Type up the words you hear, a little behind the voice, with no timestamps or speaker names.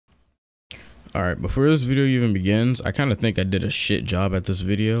Alright, before this video even begins, I kind of think I did a shit job at this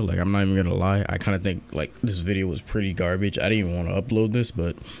video. Like, I'm not even gonna lie. I kind of think, like, this video was pretty garbage. I didn't even want to upload this,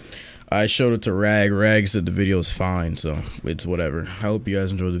 but I showed it to Rag. Rag said the video is fine, so it's whatever. I hope you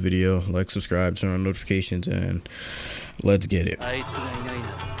guys enjoyed the video. Like, subscribe, turn on notifications, and let's get it.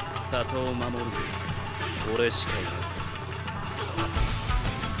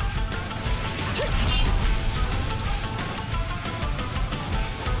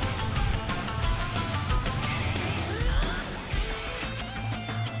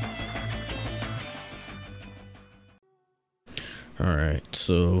 Alright,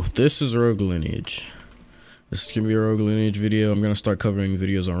 so this is Rogue Lineage. This is gonna be a Rogue Lineage video. I'm gonna start covering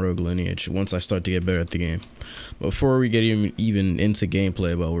videos on Rogue Lineage once I start to get better at the game. Before we get even into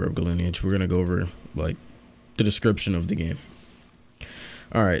gameplay about Rogue Lineage, we're gonna go over like the description of the game.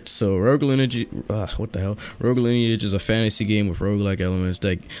 Alright, so Rogue Lineage, what the hell? Rogue Lineage is a fantasy game with roguelike elements.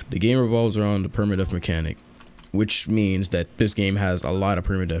 That the game revolves around the permadeath mechanic, which means that this game has a lot of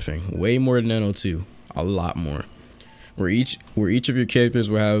permadeathing, way more than NO2, a lot more. Where each of your characters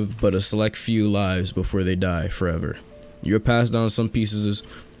will have but a select few lives before they die forever. You'll pass down some pieces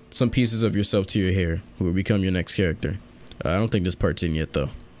of yourself to your heir, who will become your next character. I don't think this part's in yet though.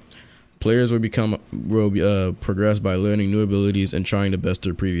 Players will progress by learning new abilities and trying to best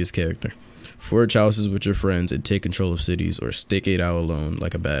their previous character. Forge houses with your friends and take control of cities, or stick it out alone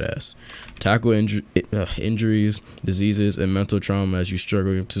like a badass. Tackle injuries, diseases, and mental trauma as you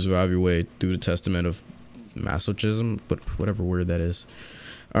struggle to survive your way through the testament of masochism, but whatever word that is.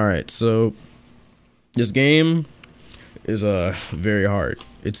 Alright, so this game is very hard.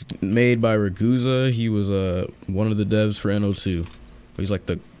 It's made by Ragusa. He was one of the devs for NO2.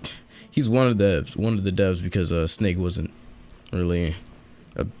 He's one of the devs because Snake wasn't really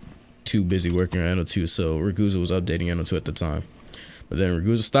too busy working on NO2, so Ragusa was updating NO2 at the time. But then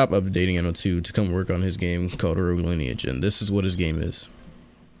Ragusa stopped updating NO2 to come work on his game called Rogue Lineage, and this is what his game is.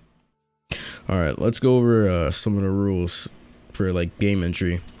 Alright, let's go over some of the rules for like game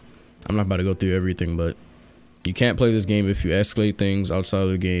entry. I'm not about to go through everything, but you can't play this game if you escalate things outside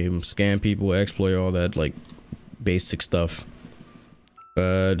of the game, scam people, exploit, all that like basic stuff.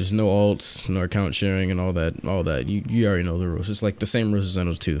 There's no alts, no account sharing, and all that. You already know the rules. It's like the same rules as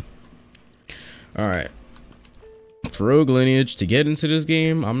NO2. Alright. For Rogue Lineage, to get into this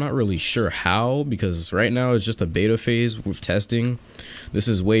game, I'm not really sure how, because right now it's just a beta phase with testing. This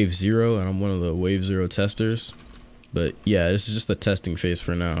is wave 0, and I'm one of the wave 0 testers. But yeah, this is just a testing phase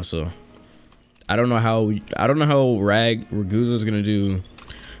for now. So I don't know how Ragusa is gonna do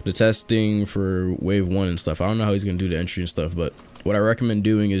the testing for wave 1 and stuff. I don't know how he's gonna do the entry and stuff. But what I recommend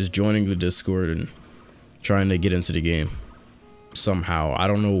doing is joining the Discord and trying to get into the game somehow. I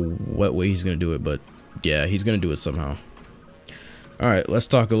don't know what way he's gonna do it, but yeah, he's gonna do it somehow. Alright, let's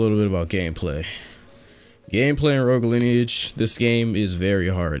talk a little bit about gameplay. Gameplay in Rogue Lineage, this game is very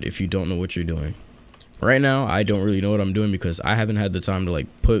hard if you don't know what you're doing. Right now, I don't really know what I'm doing because I haven't had the time to like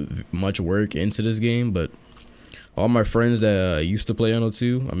put much work into this game, but all my friends that used to play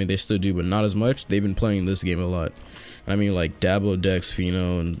NO2, I mean they still do, but not as much, they've been playing this game a lot. I mean like Dabo, Dex,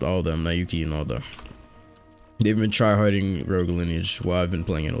 Fino, and all them, Nayuki and all them. They've been tryharding Rogue Lineage while I've been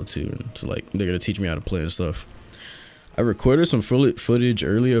playing NO2, and so like they're gonna teach me how to play and stuff. I recorded some footage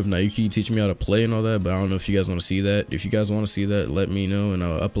earlier of Nayuki teaching me how to play and all that, but I don't know if you guys want to see that. If you guys want to see that, let me know and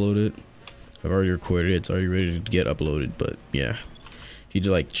I'll upload it. I've already recorded it, it's already ready to get uploaded, but yeah. He just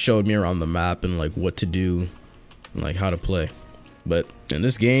like showed me around the map and like what to do and like how to play. But in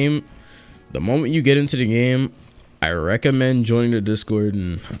this game, the moment you get into the game, I recommend joining the Discord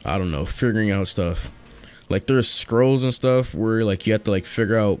and I don't know, figuring out stuff. Like there's scrolls and stuff where like you have to like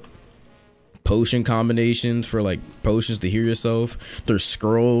figure out potion combinations for like potions to heal yourself. There's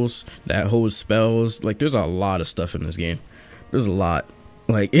scrolls that hold spells. Like there's a lot of stuff in this game. There's a lot.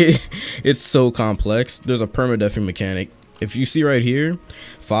 Like it's so complex. There's a permadeathing mechanic. If you see right here,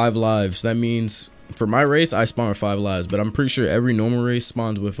 5 lives. That means for my race I spawn with 5 lives, but I'm pretty sure every normal race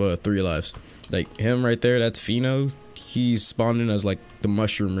spawns with 3 lives. Like him right there, that's Fino. He's spawned in as like the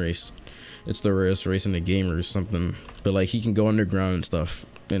mushroom race. It's the rarest race in the game or something, but like he can go underground and stuff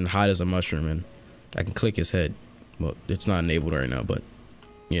and hide as a mushroom, and I can click his head. Well, it's not enabled right now, but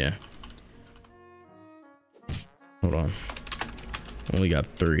yeah. Hold on, only got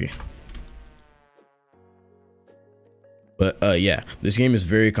 3. But yeah, this game is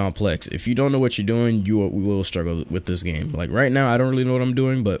very complex. If you don't know what you're doing, you will struggle with this game. Like right now, I don't really know what I'm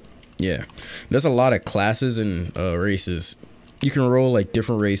doing, but yeah, there's a lot of classes and races. You can roll like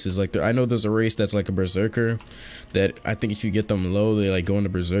different races. Like I know there's a race that's like a berserker that I think if you get them low, they like go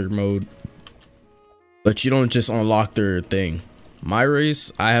into berserk mode. But you don't just unlock their thing. My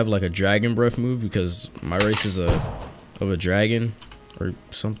race, I have like a dragon breath move because my race is of a dragon or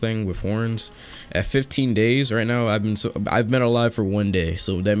something with horns. At 15 days right now, I've been alive for 1 day,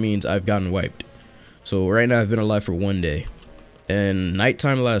 so that means I've gotten wiped. So right now I've been alive for 1 day, and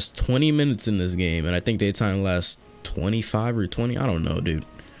nighttime lasts 20 minutes in this game, and I think daytime lasts 25 or 20. I don't know, dude,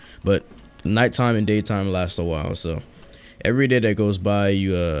 but nighttime and daytime lasts a while. So every day that goes by,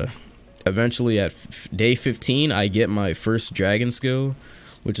 you eventually at day 15, I get my first dragon skill,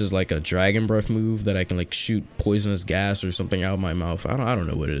 which is like a dragon breath move that I can like shoot poisonous gas or something out of my mouth. I don't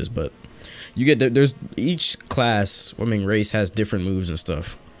know what it is, but you get there's each class, I mean race, has different moves and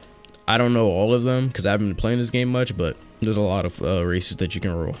stuff. I don't know all of them because I haven't been playing this game much, but there's a lot of races that you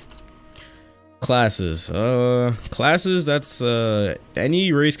can roll. Classes, that's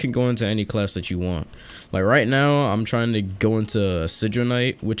any race can go into any class that you want. Like right now I'm trying to go into a Sigil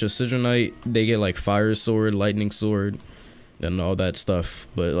Knight, which a Sigil Knight, they get like fire sword, lightning sword, and all that stuff,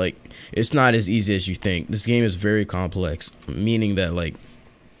 but like it's not as easy as you think. This game is very complex, meaning that like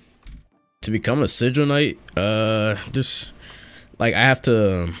to become a Sigil Knight, just like I have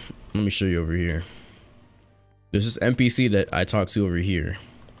to, let me show you over here. There's this NPC that I talk to over here.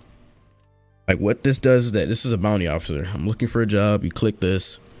 Like what this does is that this is a bounty officer. I'm looking for a job. You click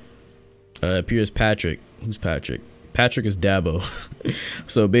this. Appears Patrick. Who's Patrick? Patrick is Dabo.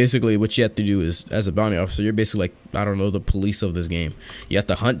 So basically what you have to do is, as a bounty officer, you're basically like, I don't know, the police of this game. You have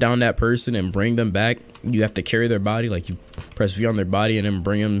to hunt down that person and bring them back. You have to carry their body, like you press V on their body and then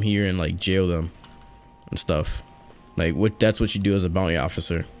bring them here and like jail them and stuff. Like that's what you do as a bounty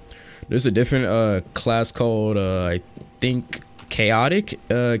officer. There's a different class called I think Chaotic.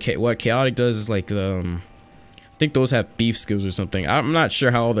 What Chaotic does is like I think those have thief skills or something. I'm not sure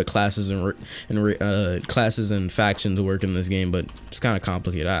how all the classes and classes and factions work in this game, but it's kind of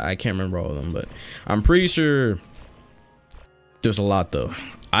complicated. I can't remember all of them, but I'm pretty sure there's a lot though.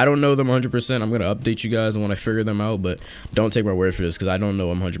 I don't know them 100%. I'm gonna update you guys when I figure them out, but don't take my word for this because I don't know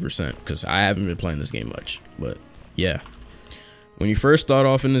them 100% because I haven't been playing this game much. But yeah, when you first start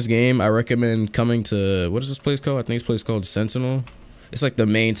off in this game, I recommend coming to, what is this place called? I think this place called Sentinel. It's like the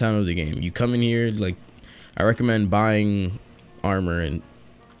main town of the game. You come in here, like I recommend buying armor and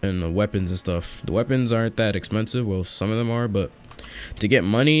the weapons and stuff. The weapons aren't that expensive. Well, some of them are, but to get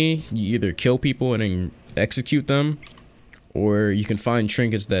money, you either kill people and then execute them, or you can find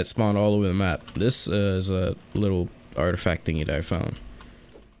trinkets that spawn all over the map. This is a little artifact thingy that I found.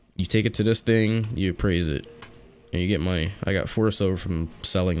 You take it to this thing, you appraise it, and you get money. I got 4 silver from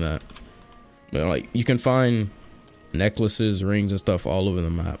selling that. But like you can find necklaces, rings, and stuff all over the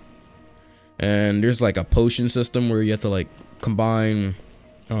map. And there's like a potion system where you have to like combine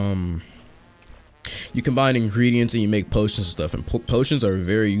you combine ingredients and you make potions and stuff. And potions are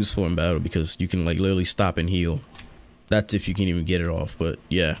very useful in battle because you can like literally stop and heal. That's if you can even get it off. But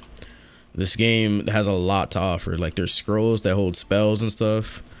yeah, this game has a lot to offer. Like there's scrolls that hold spells and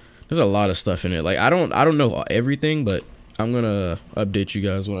stuff. There's a lot of stuff in it. Like I don't know everything, but I'm gonna update you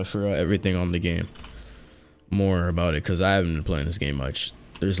guys when I figure out everything on the game, more about it, because I haven't been playing this game much.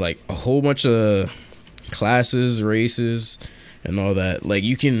 There's like a whole bunch of classes, races, and all that. Like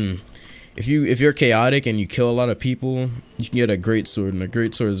you can, if you're chaotic and you kill a lot of people, you can get a great sword, and a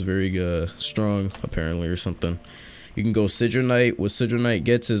great sword is very strong apparently or something. You can go Sigil Knight. What Sigil Knight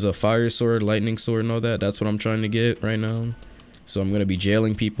gets is a fire sword, lightning sword, and all that. That's what I'm trying to get right now. So I'm gonna be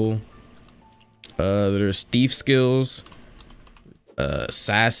jailing people. There's thief skills,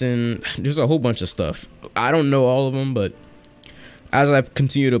 assassin. There's a whole bunch of stuff. I don't know all of them, but as I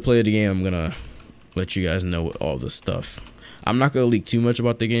continue to play the game, I'm gonna let you guys know all this stuff. I'm not gonna leak too much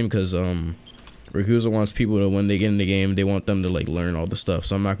about the game because Rakuza wants people to, when they get in the game, they want them to like learn all the stuff.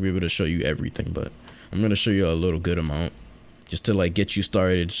 So I'm not gonna be able to show you everything, but I'm gonna show you a little good amount, just to like get you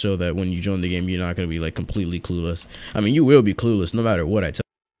started, so that when you join the game, you're not gonna be like completely clueless. I mean, you will be clueless no matter what I tell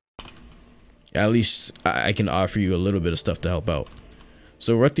you. At least I can offer you a little bit of stuff to help out.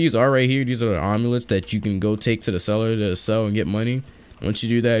 So what these are right here, these are the amulets that you can go take to the seller to sell and get money. Once you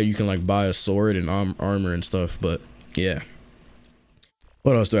do that, you can like buy a sword and armor and stuff. But yeah,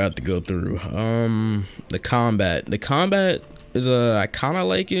 what else do I have to go through? The combat is I kind of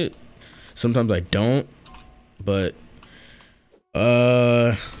like it. Sometimes I don't, but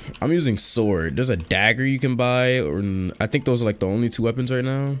I'm using sword. There's a dagger you can buy, or I think those are like the only 2 weapons right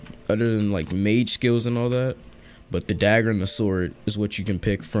now, other than like mage skills and all that. But the dagger and the sword is what you can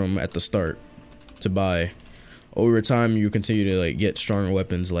pick from at the start to buy. Over time, you continue to like get stronger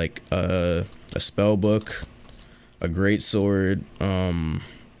weapons, like a spell book, a great sword. I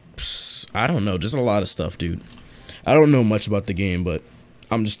don't know, just a lot of stuff, dude. I don't know much about the game, but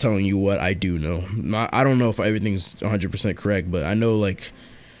I'm just telling you what I do know. I don't know if everything's 100% correct, but I know like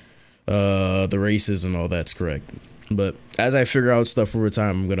the races and all that's correct. But as I figure out stuff over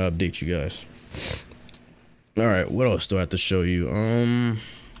time, I'm gonna update you guys. All right, what else do I have to show you?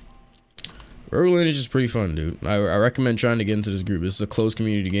 Lineage is pretty fun, dude. I recommend trying to get into this group. This is a closed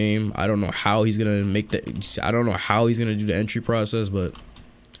community game. I don't know how he's gonna make that. I don't know how he's gonna do the entry process, but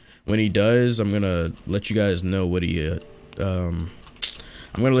when he does, I'm gonna let you guys know what he. I'm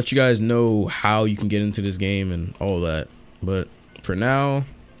gonna let you guys know how you can get into this game and all that. But for now,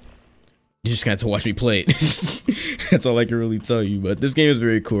 you just got to watch me play it. That's all I can really tell you. But this game is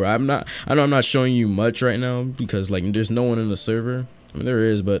very cool. I know I'm not showing you much right now because like there's no one in the server. I mean, there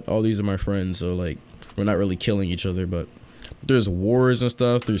is, but all these are my friends, so like we're not really killing each other. But there's wars and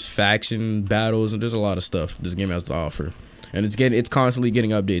stuff. There's faction battles, and there's a lot of stuff this game has to offer. And it's constantly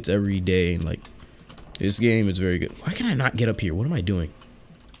getting updates every day. And like this game is very good. Why can I not get up here? What am I doing?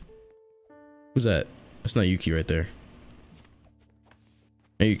 Who's that? That's not Yuki right there.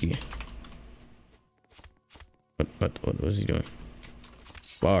 Hey, Yuki. What is he doing?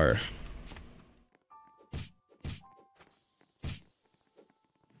 Bar.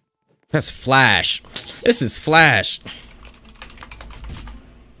 That's Flash. This is Flash.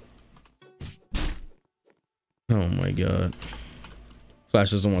 Oh my god.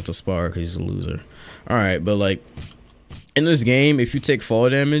 Flash doesn't want to spar because he's a loser. Alright, but like in this game, if you take fall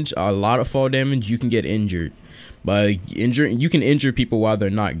damage, a lot of fall damage, you can get injured. You can injure people while they're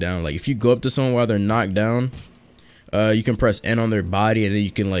knocked down. Like if you go up to someone while they're knocked down, you can press N on their body and then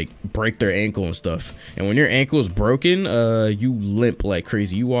you can like break their ankle and stuff. And when your ankle is broken, you limp like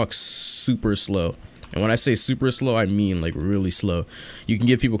crazy. You walk super slow. And when I say super slow, I mean like really slow. You can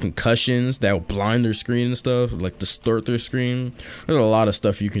give people concussions that will blind their screen and stuff, like distort their screen. There's a lot of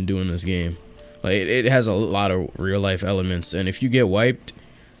stuff you can do in this game. Like it has a lot of real life elements, and if you get wiped,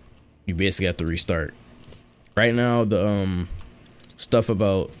 you basically have to restart. Right now, the stuff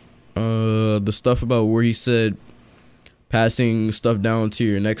about where he said passing stuff down to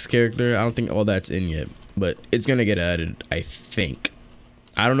your next character, I don't think all that's in yet, but it's gonna get added, I think.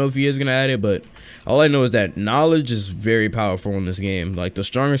 I don't know if he is gonna add it, but all I know is that knowledge is very powerful in this game. Like the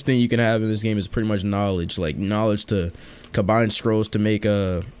strongest thing you can have in this game is pretty much knowledge. Like knowledge to combine scrolls to make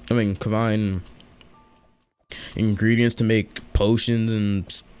combine ingredients to make potions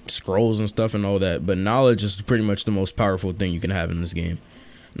and scrolls and stuff and all that. But knowledge is pretty much the most powerful thing you can have in this game.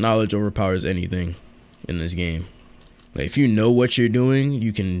 Knowledge overpowers anything in this game. Like if you know what you're doing,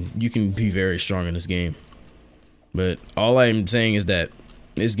 you can be very strong in this game. But all I'm saying is that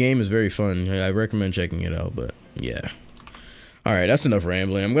this game is very fun. I recommend checking it out. But yeah, all right, that's enough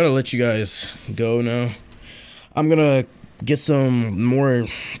rambling. I'm gonna let you guys go now. I'm gonna get some more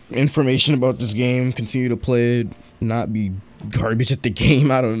information about this game, continue to play it, not be garbage at the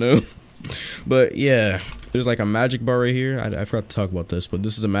game. I don't know. But yeah, there's like a magic bar right here. I forgot to talk about this, but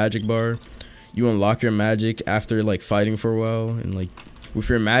this is a magic bar. You unlock your magic after like fighting for a while, and like with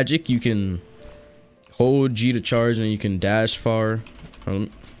your magic you can hold G to charge and you can dash far.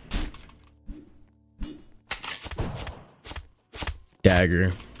 Dagger.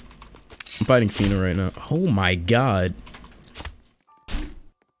 I'm fighting Fina right now. Oh my god.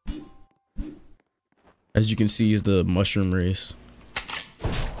 As you can see, is the mushroom race.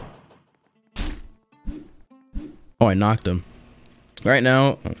 Oh, I knocked him. Right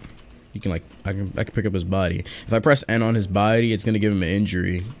now, you can like I can pick up his body. If I press N on his body, it's gonna give him an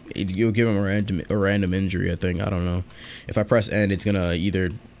injury. You'll give him a random injury, I think. I don't know. If I press N, it's gonna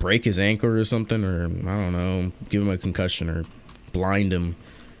either break his ankle or something, or I don't know, give him a concussion or blind him.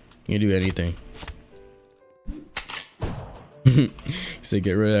 You can do anything. So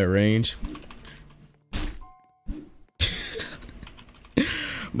get rid of that range.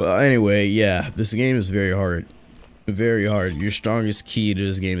 But anyway, yeah, this game is very hard. Very hard. Your strongest key to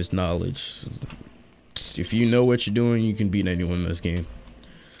this game is knowledge. If you know what you're doing, you can beat anyone in this game.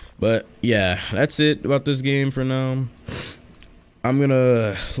 But yeah, that's it about this game for now. I'm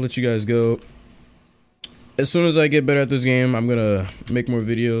gonna let you guys go. As soon as I get better at this game, I'm gonna make more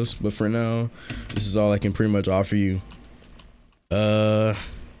videos. But for now, this is all I can pretty much offer you. Is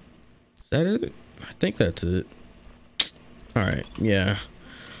that it? I think that's it. Alright, yeah.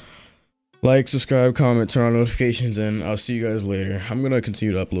 Like, subscribe, comment, turn on notifications, and I'll see you guys later. I'm gonna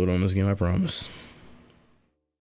continue to upload on this game, I promise.